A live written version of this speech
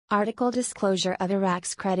Article disclosure of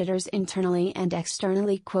Iraq's creditors internally and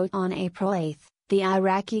externally. On April 8, the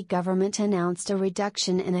Iraqi government announced a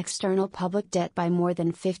reduction in external public debt by more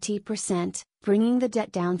than 50%, bringing the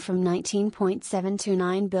debt down from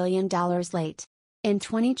 $19.729 billion late in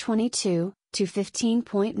 2022, to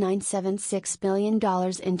 $15.976 billion in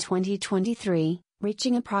 2023,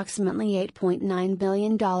 reaching approximately $8.9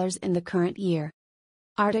 billion in the current year.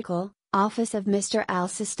 Article, Office of Mr.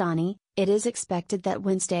 Al-Sistani, it is expected that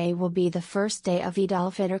Wednesday will be the first day of Eid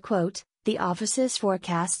al-Fitr. The office's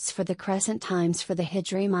forecasts for the crescent times for the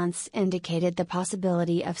Hijri months indicated the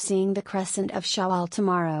possibility of seeing the crescent of Shawwal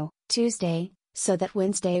tomorrow, Tuesday, so that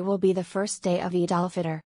Wednesday will be the first day of Eid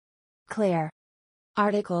al-Fitr. Clare.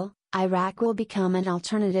 Article, Iraq will become an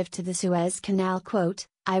alternative to the Suez Canal.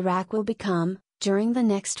 Iraq will become, during the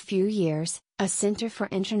next few years, a center for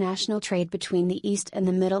international trade between the East and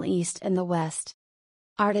the Middle East and the West.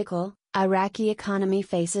 Article, Iraqi economy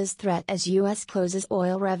faces threat as U.S. closes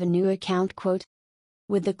oil revenue account.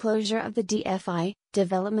 With the closure of the DFI,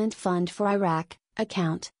 Development Fund for Iraq,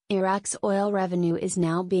 account, Iraq's oil revenue is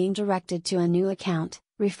now being directed to a new account,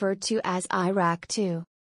 referred to as Iraq 2.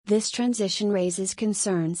 This transition raises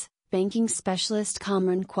concerns. Banking specialist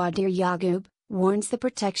Kamran Qadir Yaqub warns the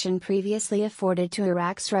protection previously afforded to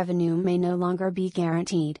Iraq's revenue may no longer be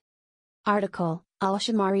guaranteed. Article,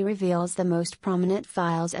 Al-Shamari reveals the most prominent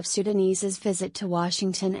files of Sudanese's visit to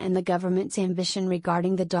Washington and the government's ambition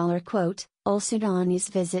regarding the dollar. Al-Sudani's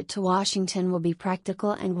visit to Washington will be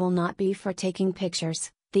practical and will not be for taking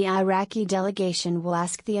pictures. The Iraqi delegation will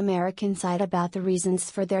ask the American side about the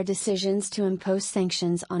reasons for their decisions to impose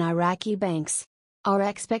sanctions on Iraqi banks. Our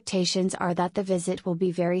expectations are that the visit will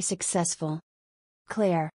be very successful.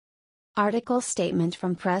 Clare. Article statement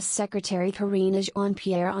from Press Secretary Karina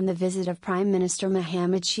Jean-Pierre on the visit of Prime Minister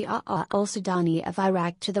Mohammed Shia al-Sudani of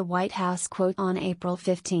Iraq to the White House. On April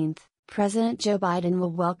 15, President Joe Biden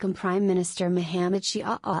will welcome Prime Minister Mohammed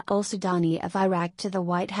Shia al-Sudani of Iraq to the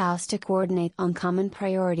White House to coordinate on common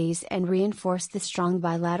priorities and reinforce the strong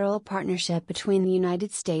bilateral partnership between the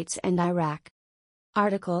United States and Iraq.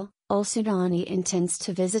 Article, al-Sudani intends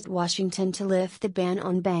to visit Washington to lift the ban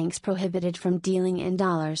on banks prohibited from dealing in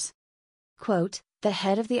dollars. The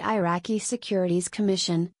head of the Iraqi Securities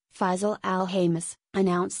Commission, Faisal al-Hamis,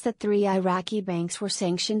 announced that 3 Iraqi banks were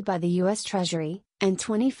sanctioned by the U.S. Treasury, and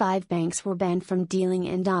 25 banks were banned from dealing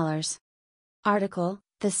in dollars. Article,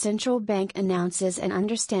 the central bank announces an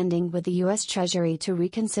understanding with the U.S. Treasury to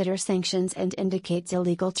reconsider sanctions and indicates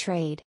illegal trade.